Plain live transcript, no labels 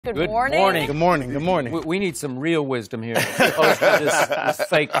Good morning. Good morning. Good morning. We need some real wisdom here, as opposed to this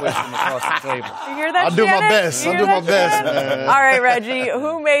fake wisdom across the table. You hear that, I'll do my best. I'll do my best, man. All right, Reggie,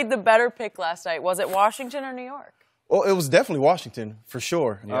 who made the better pick last night? Was it Washington or New York? Well, it was definitely Washington, for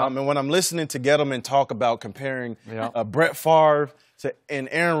sure. Yeah. And when I'm listening to Gettleman talk about comparing Brett Favre to an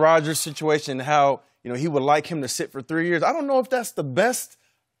Aaron Rodgers situation, how he would like him to sit for 3 years, I don't know if that's the best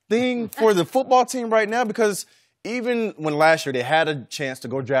thing for the football team right now, because even when last year they had a chance to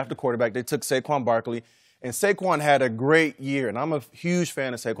go draft a quarterback, they took Saquon Barkley, and Saquon had a great year, and I'm a huge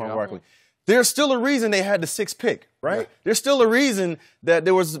fan of Saquon Barkley. There's still a reason they had the 6th pick, right? Yeah. There's still a reason that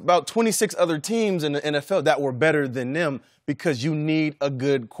there was about 26 other teams in the NFL that were better than them, because you need a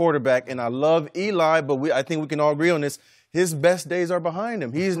good quarterback. And I love Eli, but I think we can all agree on this. His best days are behind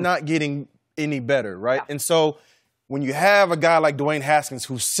him. He's not getting any better, right? Yeah. And so when you have a guy like Dwayne Haskins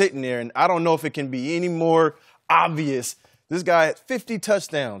who's sitting there, and I don't know if it can be any more obvious, this guy had 50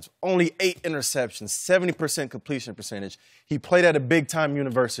 touchdowns, only 8 interceptions, 70% completion percentage. He played at a big-time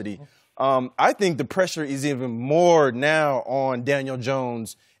university. I think the pressure is even more now on Daniel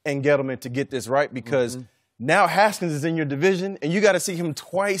Jones and Gettleman to get this right, because now Haskins is in your division, and you got to see him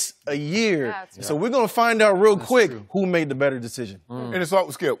twice a year. Yeah, so we're going to find out real quick who made the better decision. And it's all,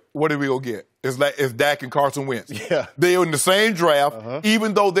 Skip, what did we go get? It's Dak and Carson Wentz. Yeah. They were in the same draft,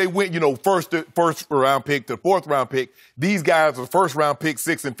 even though they went, first round pick to 4th round pick. These guys are first round pick,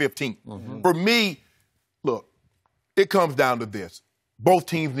 6th and 15th. For me, look, it comes down to this. Both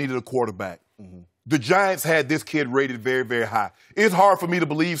teams needed a quarterback. The Giants had this kid rated very, very high. It's hard for me to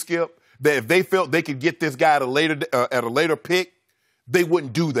believe, Skip, that if they felt they could get this guy at a later pick, they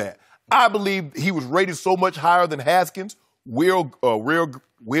wouldn't do that. I believe he was rated so much higher than Haskins, Will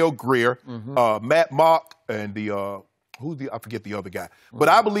Greer, Matt Mock, and I forget the other guy. But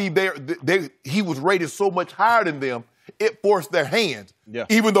I believe he was rated so much higher than them, it forced their hands. Yeah.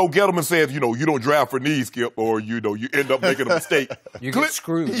 Even though Gettleman says, you don't draft for need, Skip, or you end up making a mistake. You get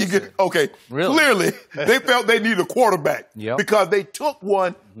screwed. Okay. Really? Clearly, they felt they needed a quarterback because they took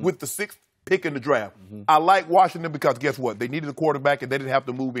one with the 6th pick in the draft. I like Washington because guess what? They needed a quarterback and they didn't have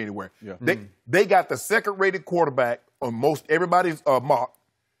to move anywhere. Yeah. They got the 2nd-rated quarterback on most everybody's mock,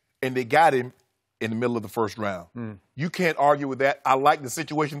 and they got him in the middle of the 1st round. You can't argue with that. I like the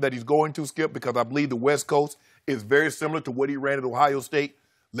situation that he's going to, Skip, because I believe the West Coast is very similar to what he ran at Ohio State.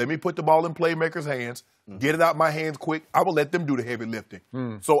 Let me put the ball in playmakers' hands, get it out my hands quick. I will let them do the heavy lifting.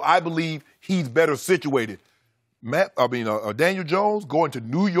 So I believe he's better situated. Daniel Jones going to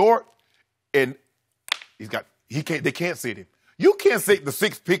New York, and they can't sit him. You can't sit the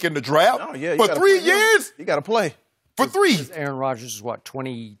 6th pick in the draft for 3 years. You got to play. For 3. Aaron Rodgers is what,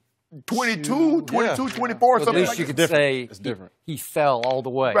 22, 24, something at least you could say it's different. He fell all the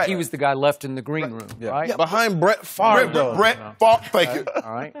way. Right. He was the guy left in the green room, right? Yeah. Behind Brett Favre, though. Brett Favre, thank you.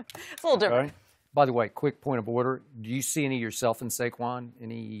 All right. It's a little different. Right. By the way, quick point of order. Do you see any of yourself in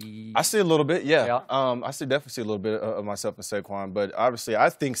Saquon? I see a little bit, yeah. I definitely see a little bit of myself in Saquon. But obviously, I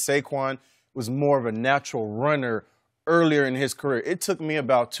think Saquon was more of a natural runner earlier in his career. It took me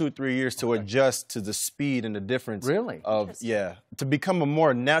about 2-3 years to adjust to the speed and the difference. Really? To become a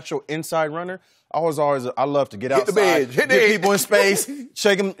more natural inside runner. I love to get outside, hit get people in space,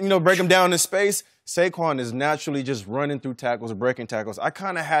 shake them, break them down in space. Saquon is naturally just running through tackles, breaking tackles. I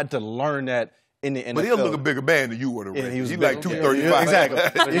kind of had to learn that in the NFL. But he'll look a bigger man than you would have. He's like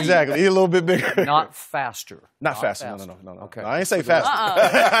 235. Yeah, exactly. He's a little bit bigger. Not faster. Not faster. No. Okay. No, I ain't say faster.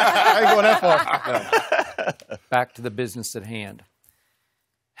 I ain't going that far. No. Back to the business at hand.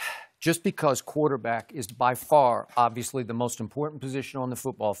 Just because quarterback is by far, obviously, the most important position on the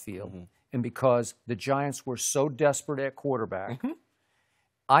football field, and because the Giants were so desperate at quarterback,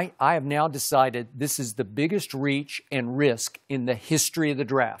 I have now decided this is the biggest reach and risk in the history of the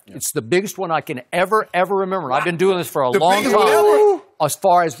draft. Yeah. It's the biggest one I can ever remember. I've been doing this for a long time. As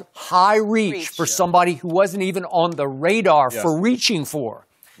far as high reach for somebody who wasn't even on the radar for reaching for.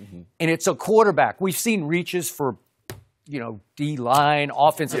 And it's a quarterback. We've seen reaches for, D-line,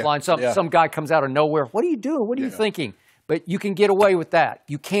 offensive line. Some guy comes out of nowhere. What are you doing? What are you thinking? But you can get away with that.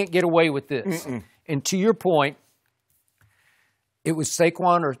 You can't get away with this. And to your point, it was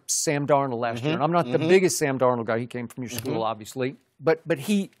Saquon or Sam Darnold last year. And I'm not the biggest Sam Darnold guy. He came from your school, obviously. But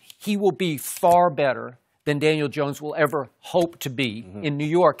he will be far better than Daniel Jones will ever hope to be in New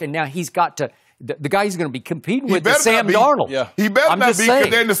York. And now he's got to the guy he's going to be competing with is Sam Darnold. Yeah. He better not be because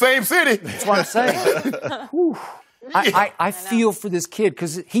they're in the same city. That's what I'm saying. I feel for this kid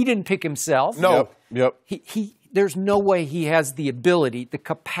because he didn't pick himself. No. Yep. There's no way he has the ability, the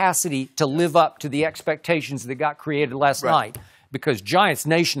capacity to live up to the expectations that got created last night because Giants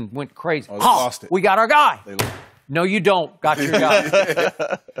Nation went crazy. Lost it. We got our guy. No, you don't. Got your guy.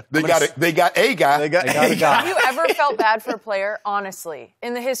 They got a guy. They got a guy. Have you ever felt bad for a player, honestly,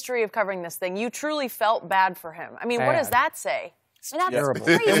 in the history of covering this thing? You truly felt bad for him. I mean, what does that say? I mean, that's Terrible.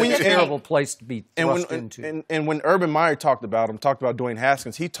 crazy. And to think. terrible place to be thrust into. And when Urban Meyer talked about Dwayne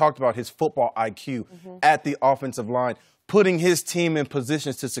Haskins, he talked about his football IQ at the offensive line, putting his team in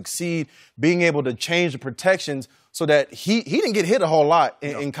positions to succeed, being able to change the protections so that he didn't get hit a whole lot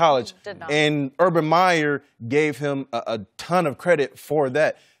in college. Did not. And Urban Meyer gave him a ton of credit for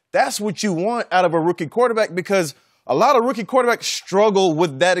that. That's what you want out of a rookie quarterback, because a lot of rookie quarterbacks struggle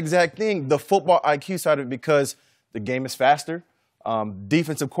with that exact thing, the football IQ side of it, because the game is faster.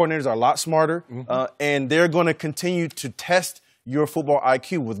 Defensive coordinators are a lot smarter, and they're going to continue to test your football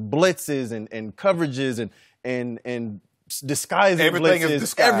IQ with blitzes and coverages and disguising Everything blitzes. is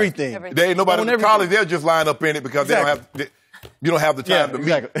disguised. Everything. There ain't nobody On in college. They'll just line up in it because you don't have the time to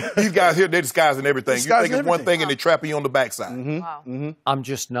exactly. meet. These guys here, they're disguising everything. You Disguising think it's one everything. thing and they trap you on the backside. Wow. I'm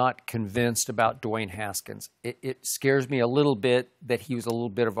just not convinced about Dwayne Haskins. It scares me a little bit that he was a little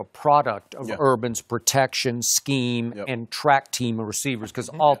bit of a product of Urban's protection scheme and track team of receivers, because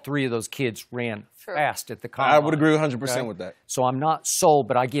all three of those kids ran fast at the combine. I would agree 100% with that. So I'm not sold,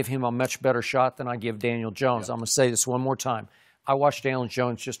 but I give him a much better shot than I give Daniel Jones. I'm going to say this one more time. I watched Daniel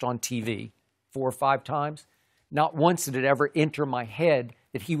Jones just on TV 4 or 5 times. Not once did it ever enter my head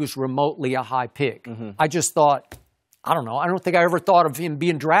that he was remotely a high pick. I just thought, I don't know. I don't think I ever thought of him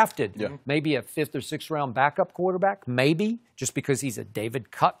being drafted. Maybe a 5th or 6th round backup quarterback. Maybe, just because he's a David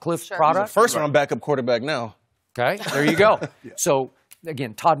Cutcliffe product. He's a first-round backup quarterback now. Okay, there you go. So,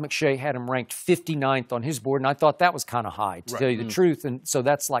 again, Todd McShay had him ranked 59th on his board, and I thought that was kind of high, to tell you the truth. And so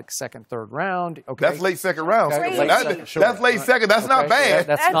that's like 2nd, 3rd round. Okay. That's late second round. Okay. That's late second. That's not bad.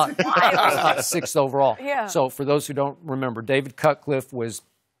 That's not 6th overall. Yeah. So for those who don't remember, David Cutcliffe was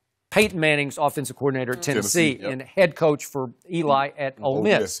Peyton Manning's offensive coordinator at Tennessee and head coach for Eli at Ole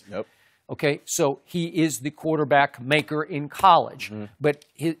Miss. Okay, so he is the quarterback maker in college, but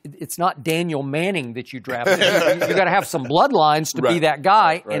it's not Daniel Manning that you drafted. You got to have some bloodlines to be that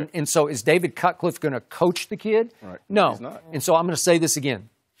guy. And so is David Cutcliffe going to coach the kid? No. He's not. And so I'm going to say this again.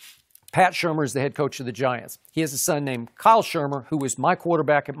 Pat Shurmur is the head coach of the Giants. He has a son named Kyle Shurmur, who was my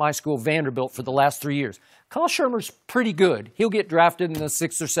quarterback at my school, Vanderbilt, for the last 3 years. Kyle Shurmur's pretty good. He'll get drafted in the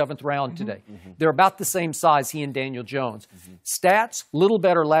 6th or 7th round today. They're about the same size, he and Daniel Jones. Stats, little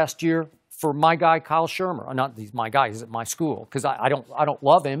better last year for my guy, Kyle Shurmur. Not he's my guy, he's at my school, because I don't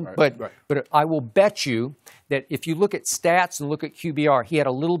love him, but I will bet you that if you look at stats and look at QBR, he had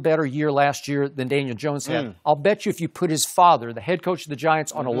a little better year last year than Daniel Jones had. I'll bet you if you put his father, the head coach of the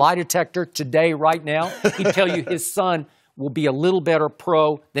Giants, on a lie detector today, right now, he'd tell you his son will be a little better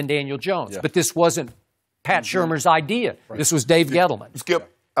pro than Daniel Jones. But this wasn't Pat Shurmur's idea. This was Dave Gettleman.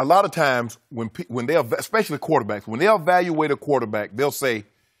 Skip, a lot of times when they, especially quarterbacks, when they evaluate a quarterback, they'll say,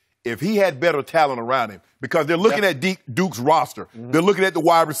 if he had better talent around him, because they're looking at Duke's roster. They're looking at the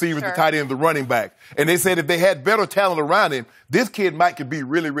wide receivers, the tight end, the running back. And they said if they had better talent around him, this kid could be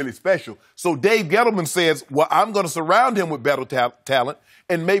really, really special. So Dave Gettleman says, well, I'm going to surround him with better talent,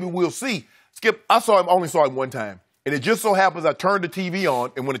 and maybe we'll see. Skip, I only saw him one time. And it just so happens I turned the TV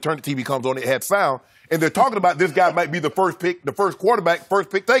on, and when the TV comes on, it had sound. And they're talking about this guy might be the first pick, the first quarterback, first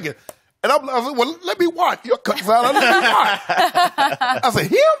pick taken. And I said, well, let me watch. You're cutting sound. Let me watch. I said,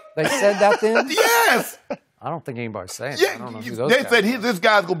 him? They said that then? Yes. I don't think anybody's saying that. I don't know who those they guys said are. this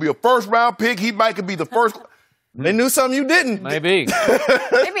guy's going to be a first-round pick. He might be the first. They knew something you didn't. Maybe.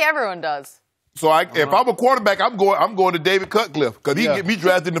 Maybe everyone does. So if I'm a quarterback, I'm going to David Cutcliffe, because he get me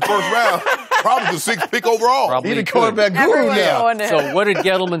drafted in the first round, probably the 6th pick overall. Probably He's the quarterback guru Everyone's now. going to him. So what did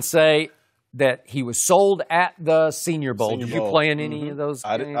Gettleman say? That he was sold at the Senior Bowl. Senior Did you Bowl. play in any of those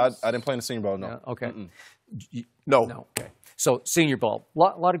I games? didn't play in the Senior Bowl, no. Yeah, okay. No. Okay. So Senior Bowl, a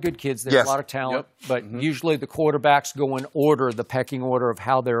lot of good kids there, Yes. a lot of talent, but usually the quarterbacks go in order, the pecking order of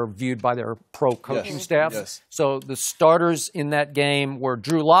how they're viewed by their pro coaching staff. Yes. So the starters in that game were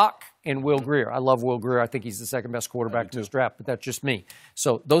Drew Lock and Will Grier. I love Will Grier. I think he's the second best quarterback in this draft, but that's just me.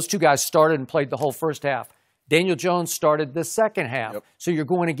 So those two guys started and played the whole first half. Daniel Jones started the second half. So you're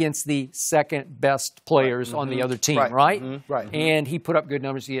going against the second best players on the other team, right? And he put up good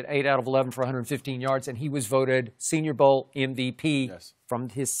numbers. He had 8 out of 11 for 115 yards, and he was voted Senior Bowl MVP from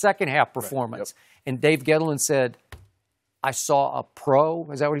his second half performance. And Dave Gettleman said, I saw a pro.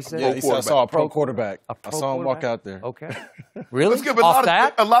 Is that what he said? Yeah, he said I saw a pro quarterback. A pro I saw him walk quarterback? out there. Okay. Really? Let's give a Off lot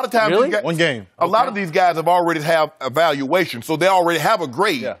that? a lot of times, Really? these guys, One game. a lot of these guys have already have evaluation, so they already have a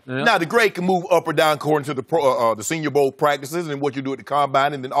grade. Now the grade can move up or down according to the Senior Bowl practices and what you do at the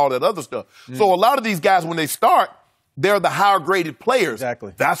combine and then all that other stuff. So a lot of these guys, when they start, they're the higher graded players.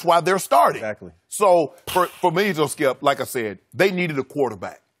 Exactly. That's why they're starting. Exactly. So for me, so Skip, like I said, they needed a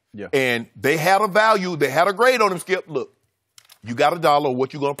quarterback. Yeah. And they had a value, they had a grade on him, Skip. Look, you got $1,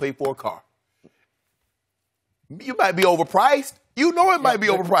 what you gonna pay for a car? You might be overpriced. You know it might be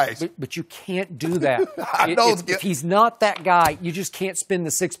overpriced. But you can't do that. I know. If he's not that guy, you just can't spend the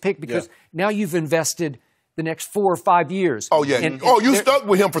 6th pick because now you've invested the next 4 or 5 years. Oh, yeah. You stuck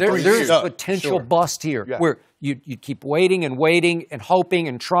with him for 3 years. There's a potential bust here where you keep waiting and waiting and hoping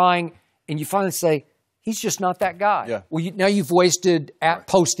and trying, and you finally say, he's just not that guy. Yeah. Well, now you've wasted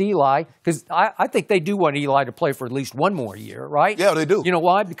post-Eli, because I think they do want Eli to play for at least one more year, right? Yeah, they do. You know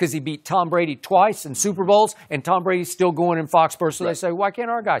why? Because he beat Tom Brady twice in Super Bowls, and Tom Brady's still going in Foxborough, so they say, why can't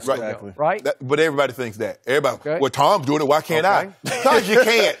our guy still go, right? But everybody thinks that. Everybody, well, Tom's doing it, why can't I? Because you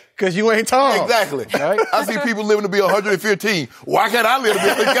can't. Because you ain't Tom. Exactly. Right? I see people living to be 115. Why can't I live to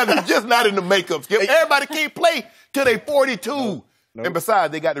be? Because it's just not in the makeup, Skip. Everybody can't play till they 42. No. And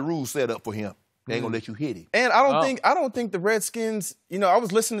besides, they got the rules set up for him. They ain't gonna let you hit him. And I don't think the Redskins, I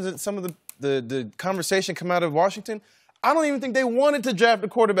was listening to some of the conversation come out of Washington. I don't even think they wanted to draft a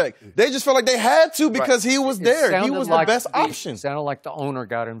quarterback. They just felt like they had to because he was there. He was the best option. It sounded like the owner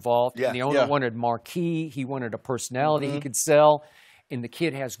got involved. Yeah. And the owner wanted marquee. He wanted a personality he could sell. And the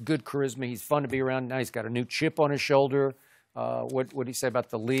kid has good charisma. He's fun to be around. Now he's got a new chip on his shoulder. What did he say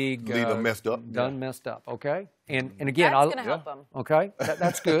about the league? League done messed up. Done messed up. Okay. And again, that's going to help him. Okay.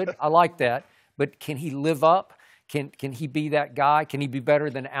 That's good. I like that. But can he live up? Can he be that guy? Can he be better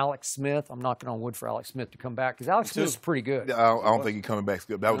than Alex Smith? I'm knocking on wood for Alex Smith to come back because Alex Smith is pretty good. I don't think he's coming back,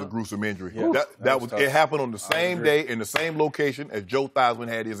 Skip. That was a gruesome injury. Yeah. That was it happened on the same day in the same location as Joe Theismann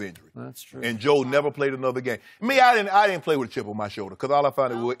had his injury. That's true. And Joe never played another game. Me, I didn't play with a chip on my shoulder because all I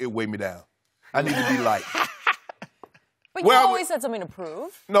found it weighed me down. I need to be light. But you always had something to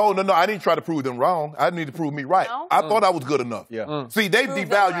prove. No. I didn't try to prove them wrong. I need to prove me right. No? I thought I was good enough. Yeah. See, they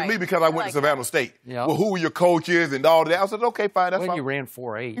devalued me because I went to Savannah State. Yeah. Well, who were your coaches and all that? I said, okay, fine, that's fine. You ran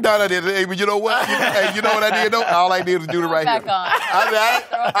 4.8. No, I did. Hey, but you know what? Hey, you know what I did, though? All I did was do it right back here.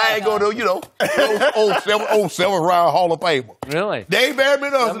 on. I ain't going to, old 7th-round Hall of Famer. Really? They ain't very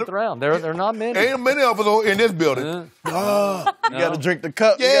many of us. 7th round. There are not many. Ain't many of us in this building. You got to drink the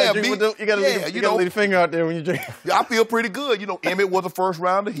cup. Yeah, you got to leave your finger out there when you drink. I feel pretty good. Emmett was a first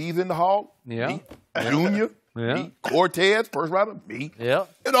rounder. He's in the Hall. Yeah. Me. Junior. Yeah. Me. Cortez, first rounder. Me. Yeah.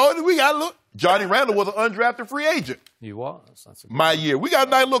 We got to look. Johnny Randall was an undrafted free agent. He was. My year. We got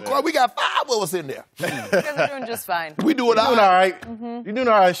a nice little club. We got 5 of us in there. You guys are doing just fine. We doing all right. You're doing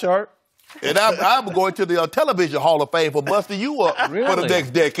all right, Sharpe. And I'm going to the television Hall of Fame for busting you up for the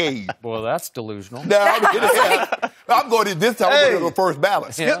next decade. Boy, that's delusional. Now, I'm going to this time. I'm going to the first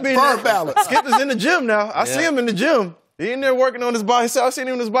ballot. First ballot. Skip is in the gym now. I see him in the gym. He in there working on his bicep. I seen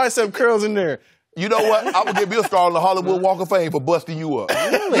him in his bicep curls in there. You know what? I'm going to get me a star on the Hollywood Walk of Fame for busting you up.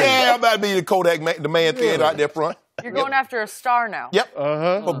 Really? Yeah, I'm about to be the Kodak the man theater out there front. You're going after a star now. Yep.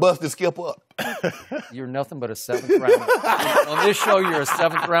 For busting Skip up. You're nothing but a 7th round. On this show, you're a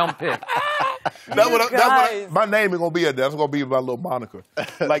 7th round pick. My name is going to be in there. That's going to be my little moniker.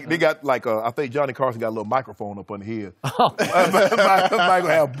 Like, they got, I think Johnny Carson got a little microphone up under here. I'm going to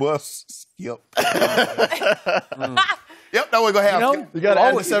have Bust Skip. Yep, that's what we're going to have. You got to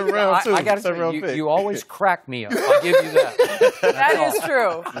add the 7th round, too. I got to say, you always crack me up. I'll give you that. That is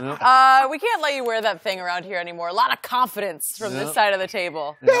true. We can't let you wear that thing around here anymore. A lot of confidence from this side of the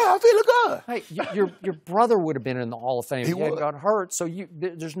table. Yeah, I feel good. Hey, your brother would have been in the Hall of Fame. He He got hurt, so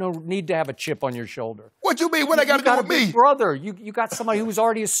there's no need to have a chip on your shoulder. What you mean? What I got to do with me? Big brother. You got somebody who was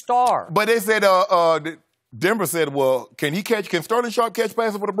already a star. But they said, Denver said, well, can Sterling Sharpe catch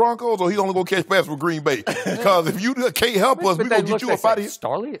passes for the Broncos, or he only going to catch passes for Green Bay? Because if you can't help us, we're going to get you up out of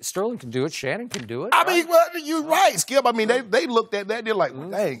here. Sterling can do it. Shannon can do it. I mean, well, you're right, Skip. I mean, they looked at that. They're like,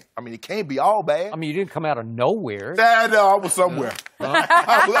 dang, I mean, it can't be all bad. I mean, you didn't come out of nowhere. No, I was somewhere.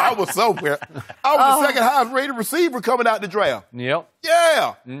 I was somewhere. I was the second highest rated receiver coming out the draft. Yep.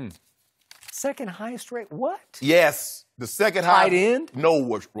 Yeah. Second highest rate? What? Yes. The second highest. Tight end? No,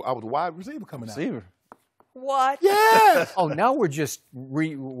 I was a wide receiver coming out. Receiver. What? Yes. Oh, now we're just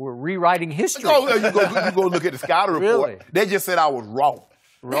we're rewriting history. Oh, you go look at the scouting report. Really? They just said I was raw.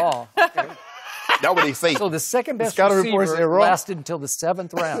 Raw. Okay. That's what they say. So the second best scouting report said receiver raw. lasted until the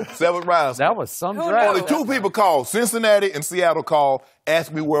 7th round. 7th round. That was some Who draft. Only 2 people called. Cincinnati and Seattle called.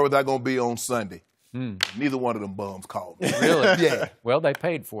 Asked me where was I going to be on Sunday. Neither one of them bums called me. Really? Yeah. Well, they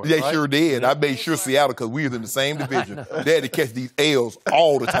paid for it. They right? sure did. I made sure Seattle, because we was in the same division. They had to catch these L's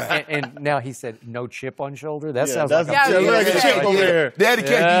all the time. And now he said, no chip on shoulder? That sounds that's like a chip over there. They had to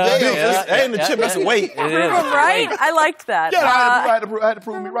catch these L's. That ain't the chip, that's a weight. Prove him right? I liked that. Yeah, I had to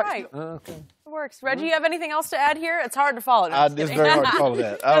prove me right. Okay. works. Reggie, you have anything else to add here? It's hard to follow. No, It's very hard to follow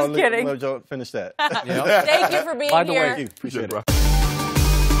that. Just kidding. I'll let Joe finish that. Thank you for being here. By the way, appreciate it.